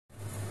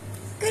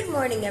Good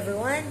morning,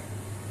 everyone.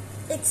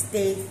 It's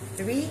day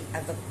 3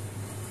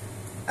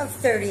 of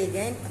 30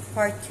 again, of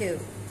part 2.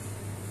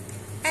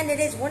 And it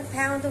is 1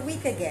 pound a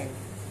week again.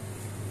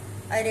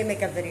 I didn't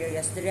make a video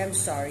yesterday, I'm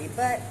sorry,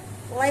 but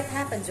life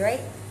happens,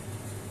 right?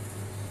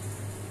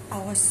 I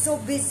was so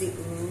busy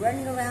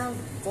running around,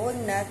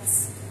 going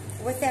nuts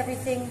with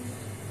everything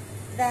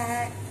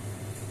that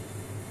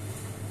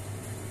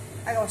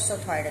I was so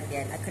tired at the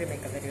end. I couldn't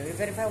make a video,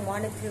 even if I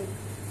wanted to.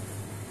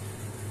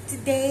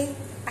 Today,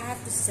 I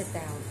have to sit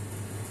down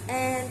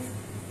and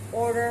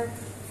order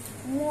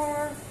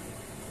more.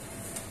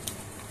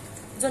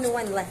 There's only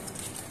one left.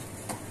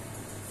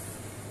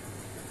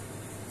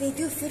 They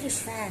do finish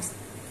fast,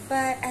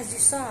 but as you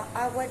saw,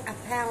 I went a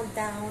pound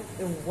down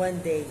in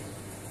 1 day.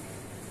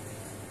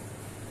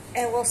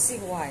 And we'll see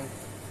why.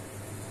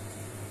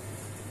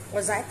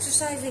 Was I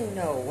exercising?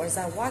 No. Was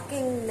I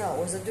walking? No.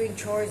 Was I doing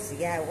chores?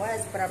 Yeah, I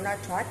was, but I'm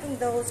not tracking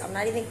those. I'm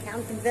not even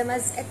counting them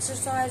as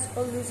exercise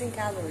or losing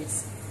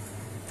calories.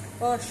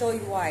 Well, I'll show you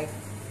why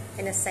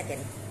in a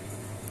second.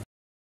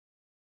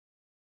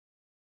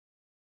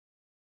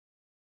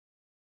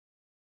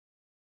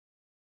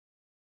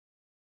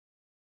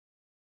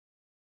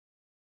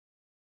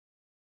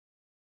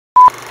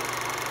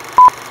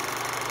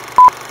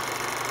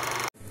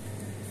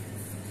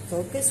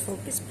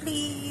 Focus,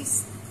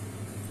 please.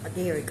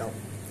 Okay, here we go.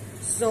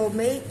 So,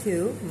 May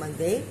 2,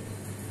 Monday,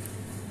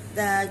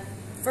 the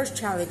first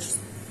challenge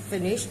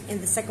finished and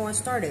the second one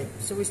started.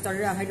 So, we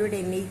started at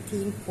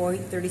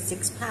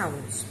 118.36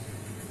 pounds.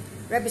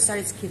 Right beside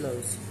its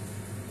kilos.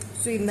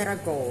 So, we met our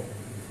goal.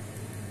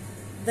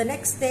 The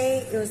next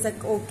day, it was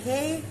like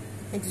okay.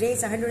 And today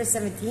it's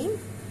 117.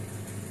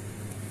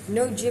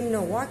 No gym,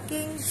 no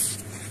walking.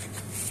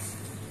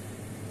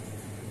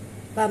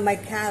 But my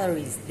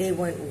calories, they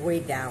went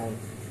way down.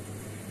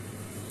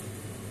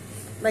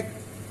 Like,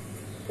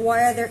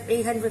 why are there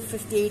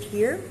 858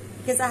 here?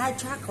 Because I had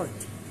chocolate.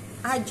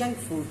 I had junk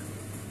food.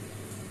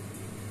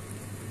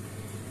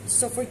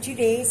 So for 2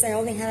 days, I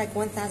only had like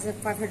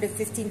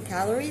 1,515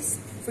 calories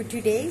for 2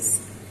 days.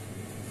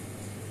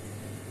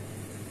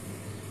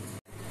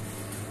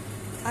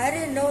 I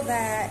didn't know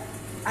that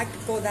I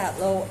could go that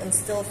low and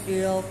still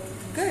feel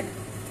good.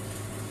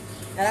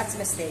 Now that's a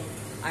mistake.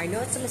 I know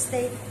it's a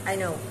mistake. I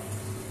know.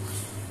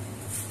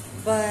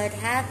 But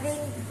having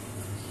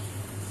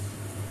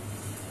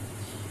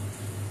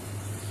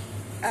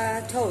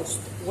toast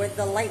with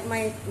the light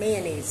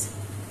mayonnaise,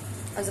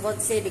 I was about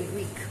to say it in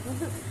Greek,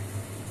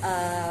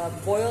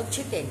 boiled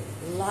chicken,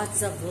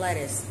 lots of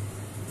lettuce,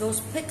 those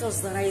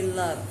pickles that I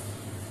love.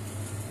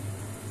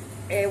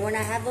 And when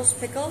I had those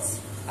pickles,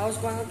 I was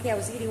going, okay, I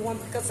was eating one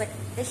pickle, it's like,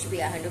 this should be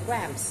 100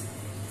 grams.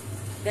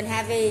 Then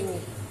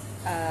having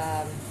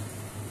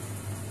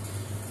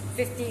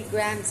 50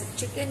 grams of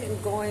chicken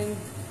and going,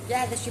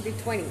 yeah, this should be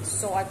 20.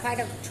 So I kind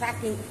of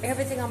tracking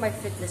everything on my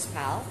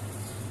FitnessPal.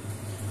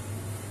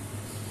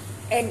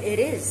 And it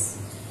is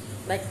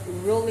like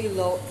really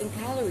low in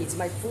calories.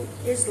 My food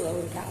is low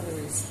in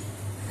calories.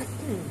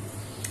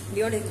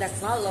 The only thing that's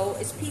not low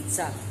is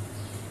pizza.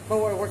 But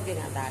we're working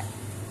on that.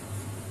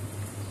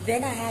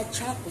 Then I had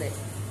chocolate.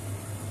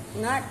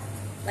 Not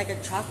like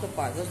a chocolate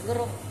bar. Those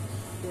little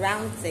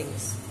round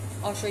things.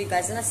 I'll show you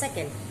guys in a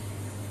second.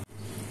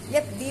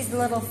 Yep, these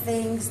little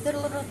things. They're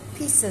little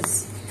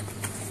pieces.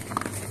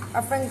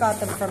 A friend got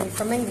them from me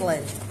from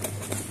England.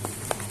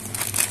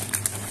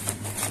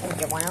 Let me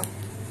get one out.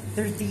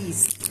 They're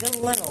these.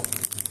 They're little.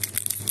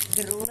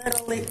 They're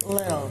literally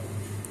little.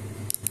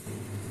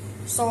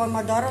 So when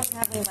my daughter was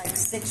having like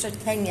 6 or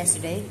 10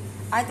 yesterday,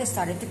 I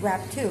decided to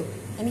grab 2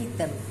 and eat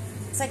them.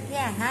 It's like,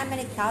 yeah, how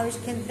many calories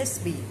can this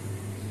be?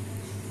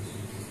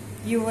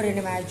 You wouldn't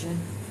imagine.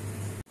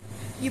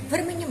 You put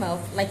them in your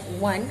mouth, like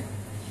one,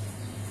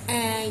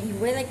 and you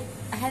wait like,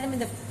 I had them in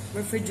the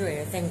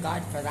refrigerator, thank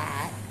God for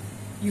that.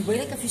 You wait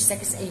like a few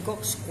seconds and you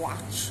go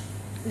squash,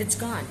 and it's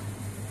gone.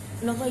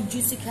 And all like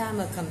juicy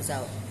caramel comes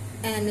out.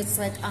 And it's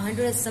like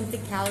 100 and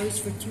something calories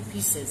for 2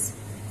 pieces.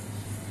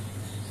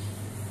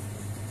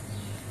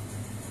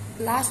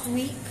 Last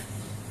week,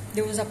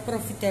 there was a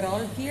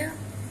profiterole here,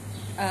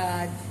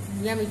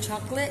 yummy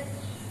chocolate,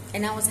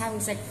 and I was having,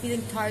 like,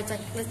 feeling tired,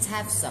 like, let's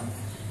have some.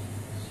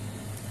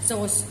 So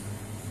I was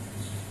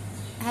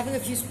having a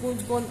few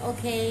spoons going,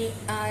 okay,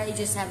 I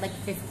just had like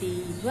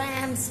 50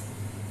 grams.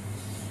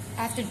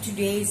 After 2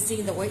 days,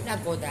 seeing the weight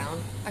not go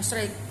down, I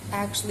started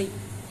actually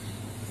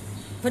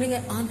putting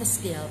it on the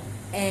scale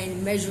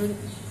and measuring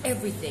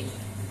everything.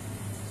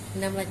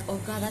 And I'm like, oh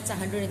God, that's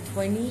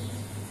 120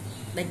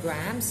 like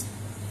grams,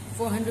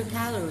 400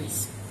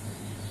 calories.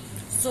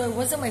 So it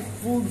wasn't my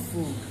food.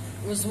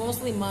 It was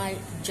mostly my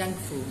junk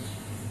food.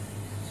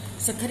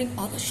 So cutting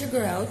all the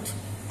sugar out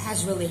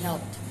has really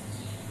helped.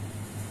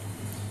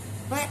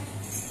 But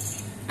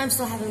I'm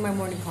still having my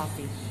morning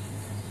coffee.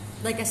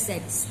 Like I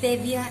said,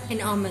 stevia and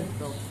almond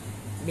milk.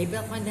 Maybe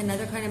I'll find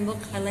another kind of milk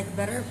I like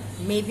better.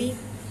 Maybe.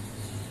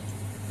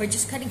 But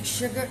just cutting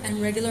sugar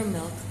and regular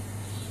milk,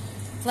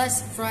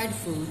 plus fried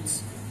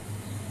foods,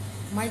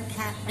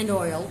 and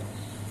oil,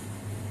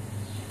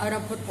 I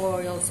don't put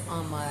oils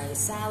on my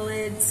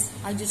salads.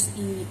 I just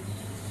eat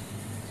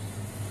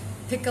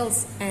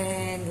pickles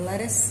and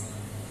lettuce.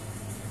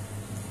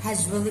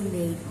 Has really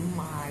made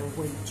my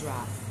weight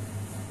drop.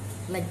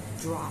 Like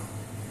drop.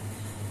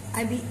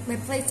 I mean, my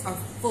plates are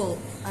full.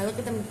 I look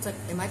at them, it's like,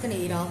 am I gonna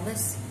eat all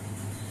this?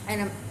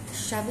 And I'm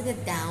shoving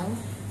it down,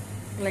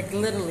 like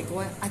literally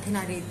going, I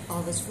cannot eat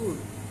all this food.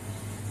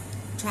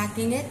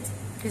 Tracking it,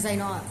 because I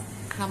know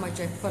how much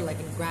I put, like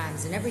in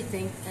grams and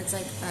everything. It's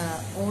like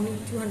only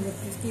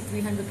 250,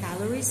 300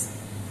 calories.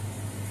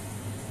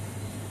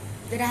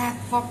 Then I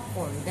have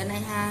popcorn. Then I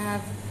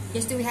have,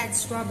 yesterday we had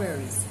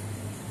strawberries.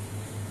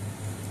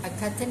 I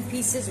cut 10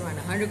 pieces, around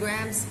 100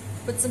 grams,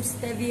 put some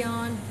stevia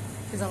on,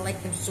 because I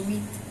like them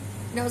sweet.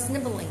 And I was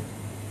nibbling.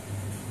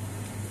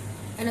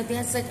 And at the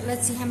end, it's like,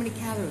 let's see how many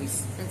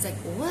calories. And it's like,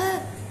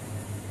 what?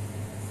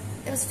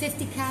 It was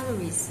 50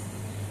 calories.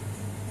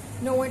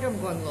 No wonder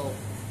I'm going low.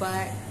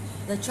 But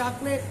the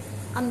chocolate,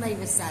 I'm not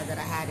even sad that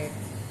I had it.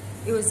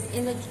 It was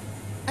in the,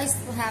 I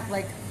still have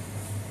like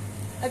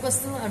I was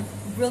still a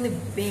really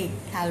big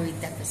calorie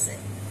deficit.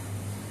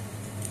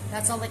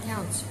 That's all that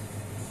counts.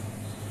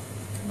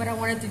 But I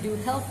wanted to do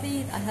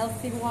healthy, a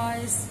healthy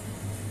wise,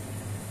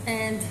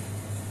 and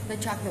the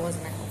chocolate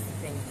wasn't a healthy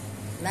thing.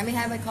 Let me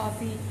have my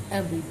coffee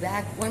and I'll be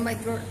back when my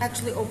throat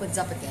actually opens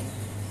up again.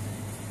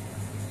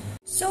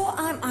 So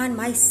I'm on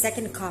my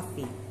second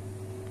coffee.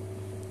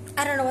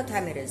 I don't know what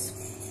time it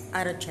is.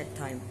 I don't check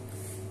time.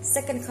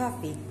 Second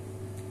coffee.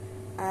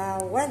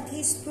 1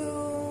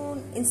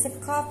 teaspoon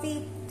instant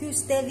coffee, 2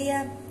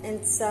 stevia,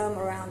 and some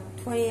around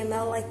 20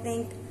 ml, I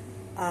think,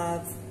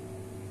 of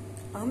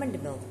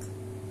almond milk.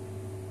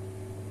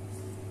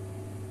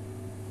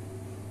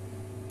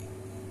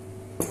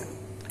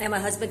 And my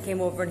husband came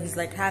over and he's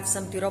like, have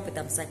some tiropita.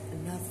 I was like,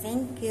 no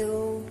thank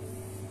you.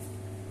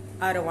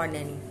 I don't want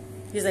any.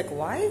 He's like,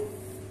 why?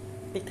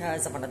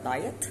 Because I'm on a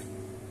diet.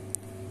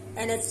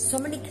 And it's so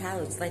many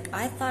calories. Like,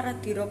 I thought a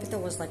tiropita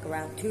was like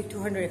around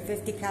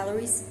 250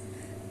 calories.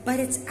 But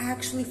it's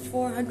actually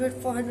 400,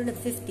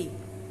 450.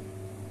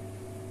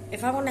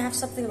 If I want to have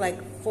something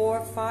like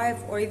 4,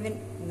 5, or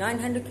even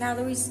 900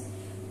 calories,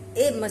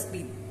 it must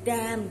be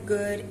damn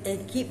good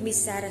and keep me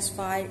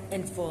satisfied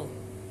and full.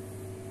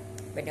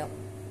 But no.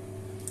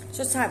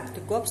 So it's time to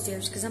go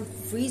upstairs because I'm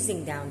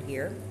freezing down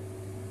here.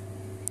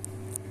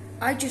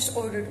 I just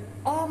ordered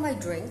all my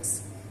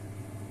drinks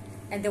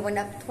and they went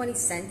up 20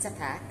 cents a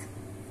pack.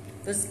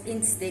 Those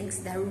instincts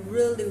that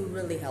really,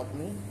 really helped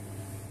me.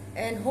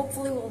 And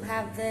hopefully we'll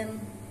have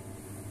them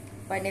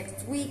by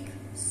next week.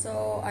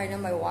 So I know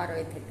my water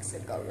intake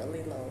should go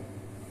really low.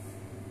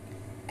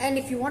 And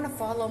if you want to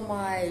follow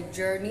my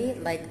journey,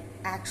 like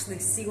actually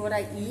see what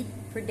I eat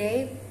per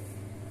day,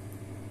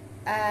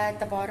 at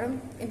the bottom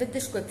in the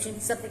description,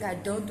 something I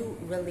don't do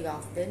really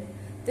often,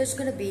 there's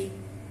going to be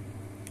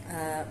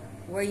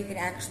where you can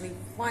actually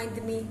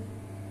find me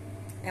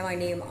and my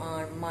name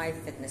on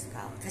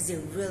MyFitnessPal, because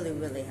it really,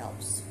 really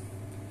helps.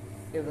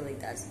 It really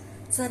does.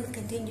 So let me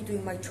continue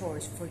doing my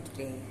chores for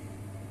today.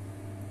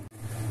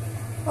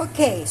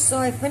 Okay, so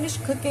I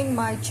finished cooking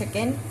my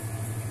chicken.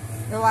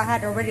 Though I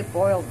had already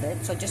boiled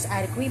it, so just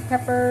added green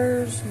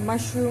peppers,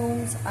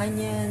 mushrooms,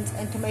 onions,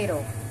 and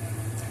tomato.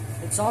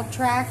 It's all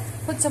tracked.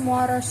 Put some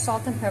water,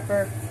 salt and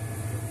pepper,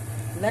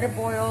 let it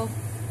boil,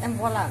 and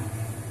voila.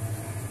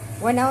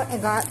 Went out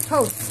and got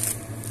toast,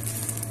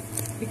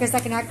 because I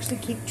can actually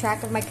keep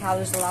track of my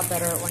calories a lot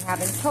better when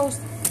having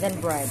toast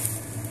than bread.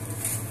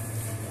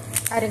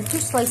 Added 2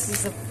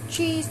 slices of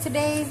cheese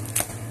today,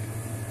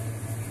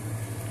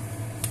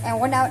 and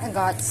went out and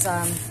got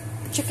some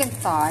chicken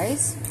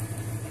thighs,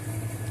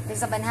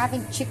 because I've been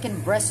having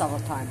chicken breasts all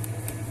the time,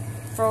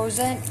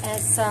 frozen,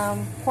 and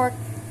some pork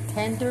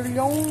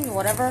tenderloin,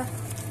 whatever.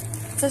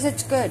 It says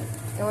it's good.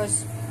 It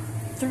was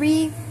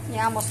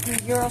almost 3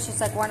 euros. So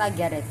it's like, why not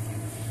get it?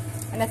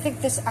 And I think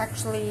this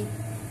actually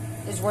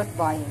is worth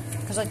buying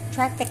because I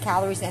track the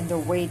calories and they're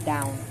way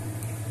down.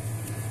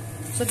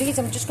 So these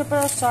I'm just gonna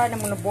put aside. I'm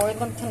gonna boil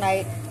them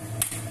tonight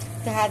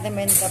to have them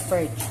in the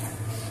fridge.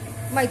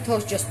 My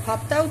toast just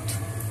popped out.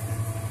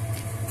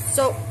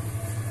 So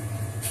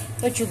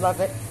don't you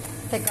love it?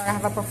 Think I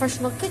have a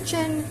professional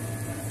kitchen,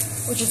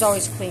 which is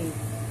always clean.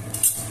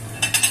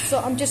 So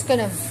I'm just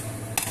gonna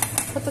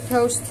put the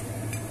toast,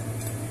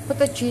 put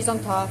the cheese on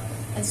top,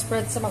 and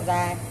spread some of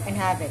that and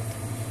have it.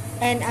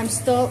 And I'm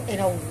still in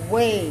a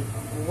way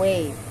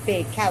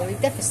big calorie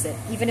deficit,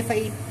 even if I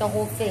eat the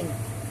whole thing.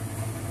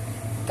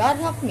 God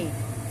help me.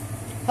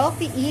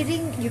 Healthy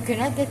eating, you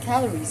cannot get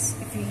calories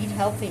if you eat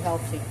healthy.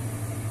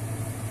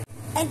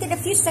 And in a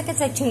few seconds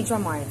I changed my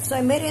mind. So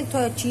I made it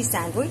into a cheese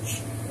sandwich,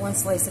 1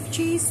 slice of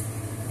cheese.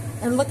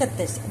 And look at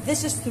this.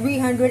 This is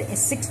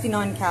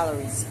 369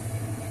 calories.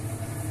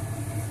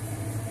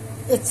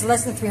 It's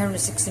less than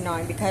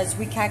 369 because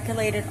we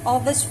calculated all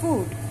this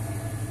food.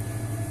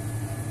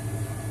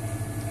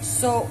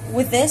 So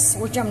with this,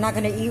 which I'm not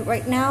going to eat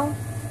right now,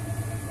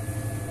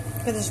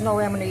 because there's no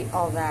way I'm going to eat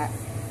all that.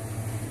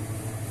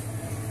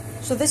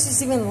 So this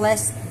is even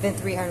less than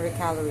 300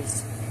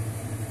 calories.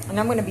 And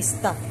I'm going to be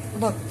stuffed.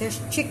 Look, there's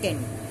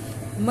chicken,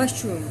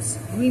 mushrooms,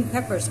 green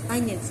peppers,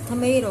 onions,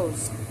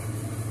 tomatoes.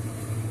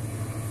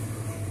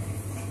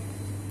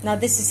 Now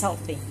this is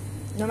healthy.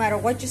 No matter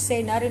what you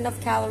say, not enough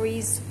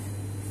calories.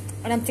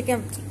 And I'm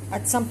thinking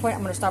at some point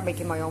I'm going to start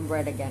making my own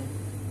bread again.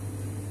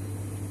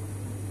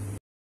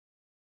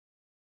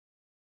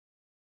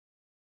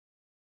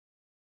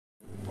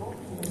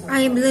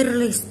 I am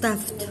literally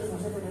stuffed.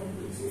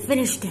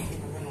 Finished it.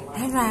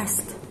 At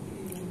last.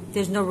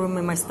 There's no room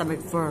in my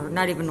stomach for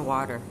not even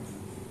water.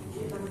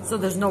 So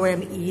there's no way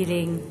I'm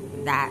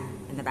eating that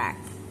in the back.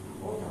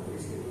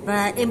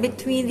 But in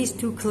between these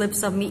two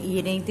clips of me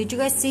eating, did you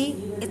guys see?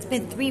 It's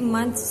been 3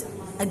 months,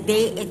 a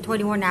day, and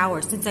 21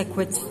 hours since I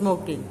quit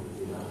smoking.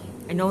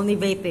 And only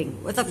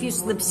vaping, with a few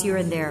slips here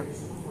and there.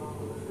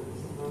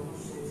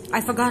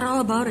 I forgot all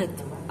about it.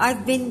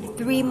 I've been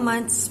 3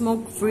 months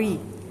smoke-free,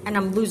 and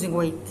I'm losing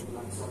weight.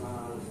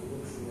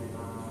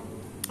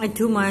 And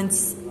 2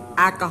 months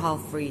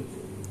alcohol-free.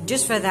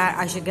 Just for that,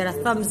 I should get a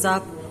thumbs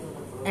up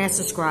and a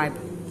subscribe.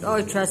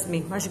 Oh, trust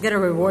me, I should get a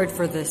reward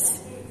for this.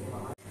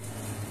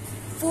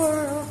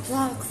 4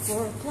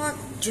 o'clock,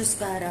 just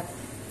got up.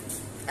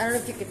 I don't know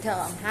if you could tell,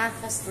 I'm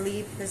half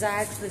asleep because I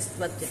actually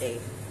slept today.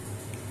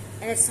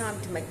 And it's time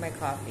to make my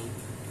coffee.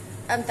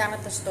 I'm down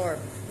at the store.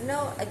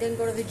 No, I didn't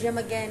go to the gym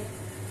again.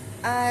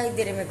 I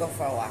didn't even go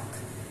for a walk.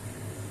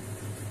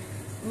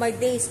 My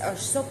days are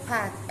so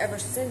packed ever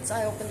since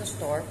I opened the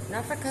store,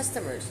 not for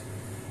customers.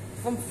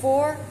 From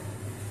 4,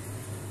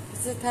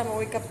 this is the time I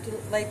wake up to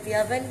light the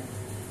oven,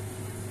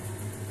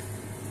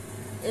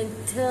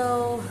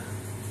 until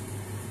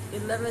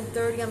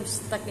 11:30 I'm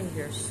stuck in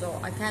here, so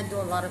I can't do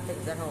a lot of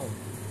things at home.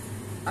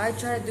 I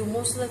try to do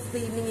most of the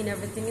cleaning and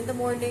everything in the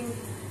morning,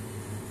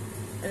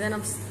 and then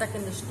I'm stuck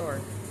in the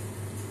store.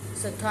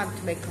 So time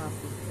to make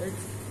coffee.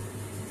 It's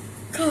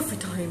coffee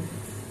time.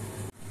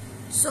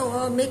 So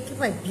I'll make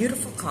my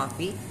beautiful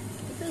coffee.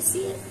 You guys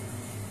see it?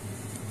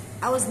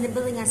 I was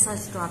nibbling at some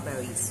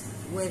strawberries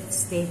with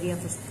stevia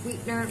for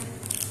sweetener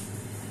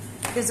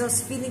because I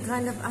was feeling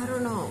kind of, I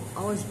don't know,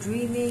 I was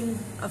dreaming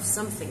of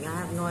something. I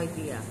have no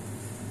idea.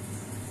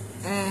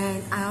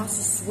 And I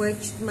also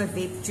switched my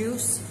vape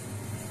juice,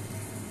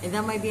 and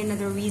that might be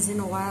another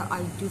reason why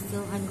I do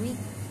feel hungry.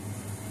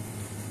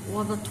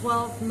 Well, the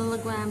 12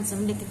 milligrams of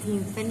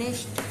nicotine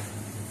finished,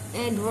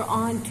 and we're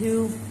on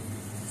to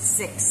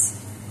 6.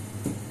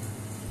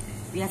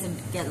 We have to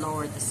get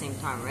lower at the same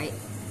time, right?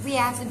 We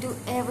have to do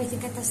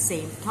everything at the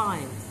same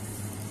time.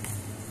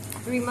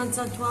 3 months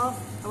on 12,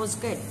 that was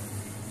good.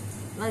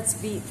 Let's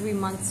be 3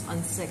 months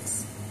on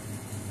 6.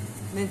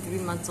 Then 3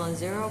 months on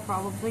 0,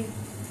 probably,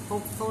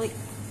 hopefully.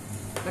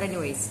 But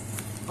anyways,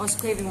 I was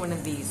craving one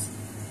of these.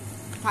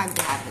 Time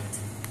to have it.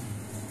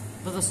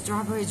 But the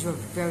strawberries were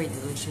very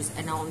delicious,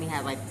 and I only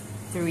had like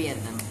 3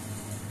 of them.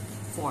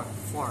 Four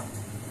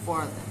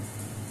of them.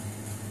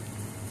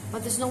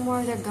 But there's no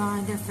more, they're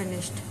gone, they're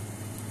finished.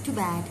 Too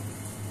bad.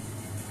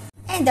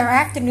 And our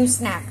afternoon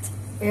snack,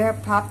 air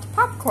popped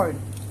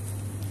popcorn.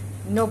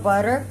 No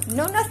butter,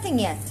 no nothing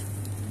yet.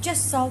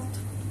 Just salt.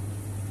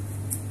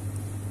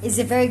 Is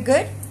it very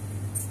good?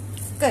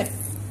 Good.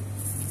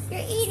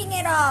 You're eating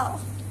it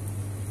all.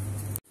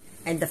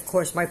 And of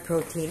course my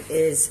protein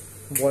is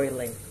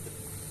boiling.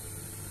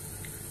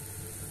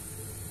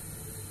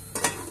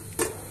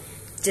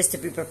 Just to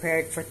be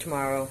prepared for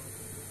tomorrow.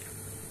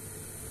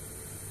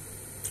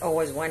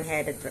 Always one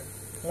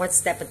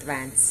step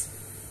advance.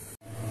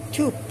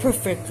 2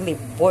 perfectly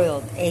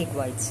boiled egg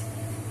whites.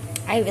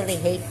 I really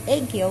hate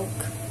egg yolk.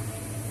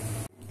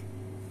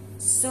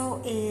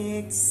 So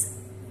it's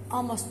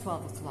almost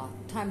 12 o'clock.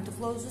 Time to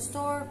close the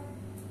store.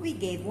 We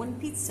gave 1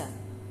 pizza.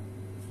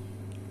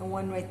 And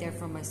 1 right there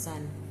for my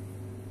son.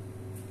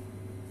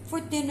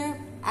 For dinner,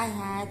 I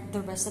had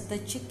the rest of the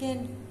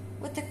chicken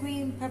with the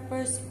green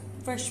peppers,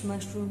 fresh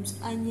mushrooms,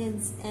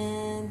 onions,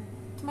 and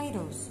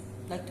tomatoes.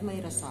 Like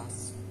tomato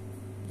sauce.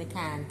 The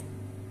canned.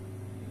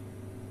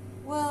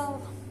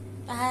 Well,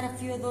 I had a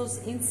few of those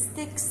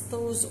Insticks,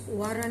 those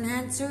water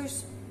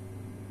enhancers.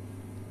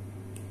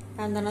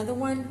 Found another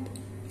one.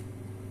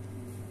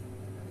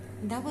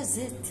 That was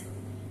it.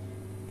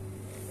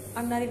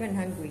 I'm not even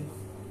hungry.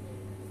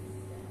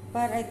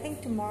 But I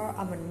think tomorrow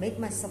I'm going to make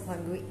myself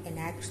hungry and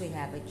actually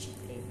have a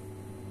cheat day.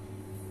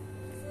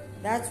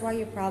 That's why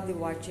you're probably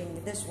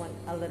watching this one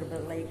a little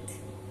bit late.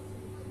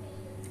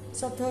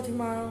 So till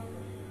tomorrow,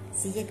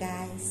 see you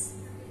guys.